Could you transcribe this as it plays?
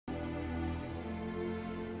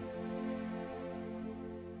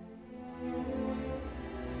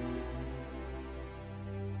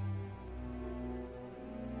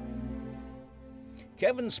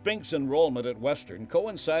Kevin Spink's enrollment at Western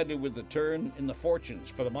coincided with the turn in the fortunes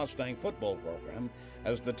for the Mustang football program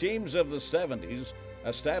as the teams of the 70s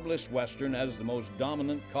established Western as the most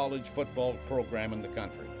dominant college football program in the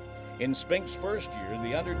country. In Spink's first year,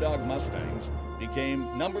 the underdog Mustangs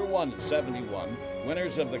became number one in 71,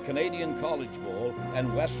 winners of the Canadian College Bowl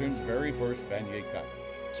and Western's very first Vanier Cup.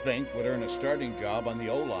 Spink would earn a starting job on the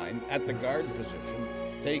O-line at the guard position,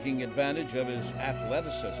 taking advantage of his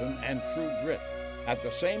athleticism and true grit. At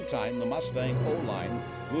the same time, the Mustang O-line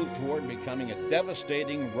moved toward becoming a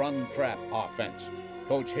devastating run-trap offense.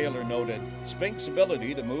 Coach Haler noted, Spink's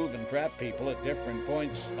ability to move and trap people at different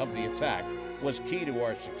points of the attack was key to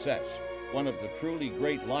our success. One of the truly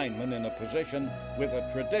great linemen in a position with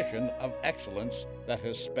a tradition of excellence that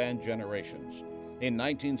has spanned generations. In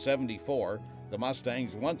 1974, the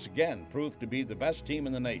Mustangs once again proved to be the best team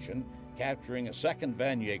in the nation, capturing a second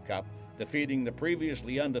Vanier Cup, defeating the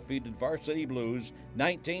previously undefeated Varsity Blues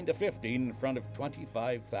 19-15 in front of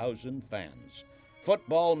 25,000 fans.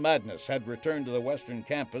 Football madness had returned to the Western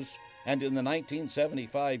campus, and in the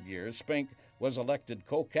 1975 year, Spink was elected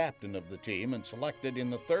co-captain of the team and selected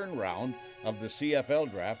in the third round of the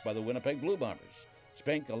CFL draft by the Winnipeg Blue Bombers.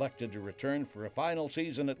 Spink elected to return for a final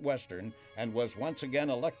season at Western and was once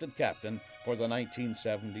again elected captain for the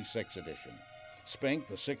 1976 edition. Spink,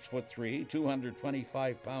 the 6'3",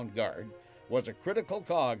 225-pound guard, was a critical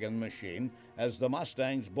cog in the machine as the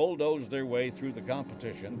Mustangs bulldozed their way through the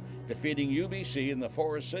competition, defeating UBC in the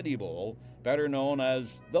Forest City Bowl, better known as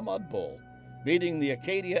the Mud Bowl. Beating the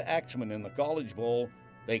Acadia Axemen in the College Bowl,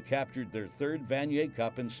 they captured their third Vanier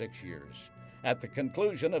Cup in 6 years. At the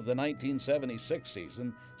conclusion of the 1976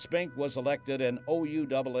 season, Spink was elected an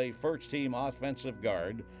OUAA first-team offensive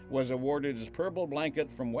guard, was awarded his purple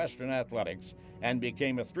blanket from Western Athletics, and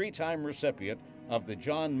became a three-time recipient of the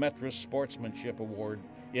John Metras Sportsmanship Award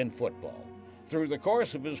in football. Through the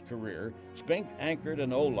course of his career, Spink anchored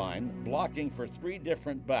an O-line, blocking for three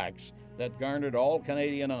different backs that garnered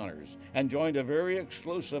all-Canadian honors, and joined a very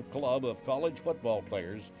exclusive club of college football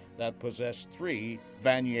players that possessed 3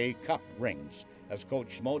 Vanier Cup rings. As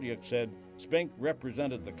Coach Smodiak said, Spink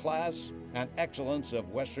represented the class and excellence of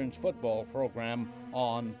Western's football program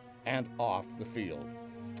on and off the field.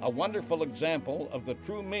 A wonderful example of the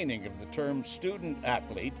true meaning of the term student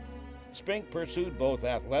athlete, Spink pursued both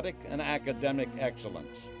athletic and academic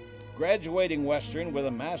excellence. Graduating Western with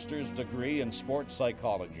a master's degree in sports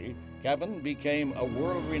psychology, Kevin became a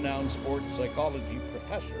world-renowned sports psychology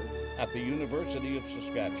professor at the University of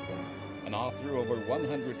Saskatchewan. An author of over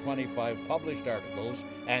 125 published articles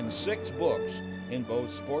and 6 books in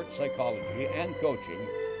both sports psychology and coaching,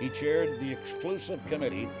 he chaired the exclusive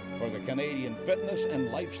committee for the Canadian Fitness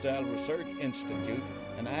and Lifestyle Research Institute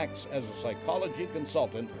and acts as a psychology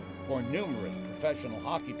consultant for numerous professional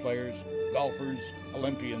hockey players, golfers,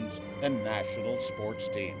 Olympians, and national sports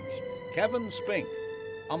teams. Kevin Spink,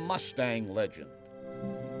 a Mustang legend.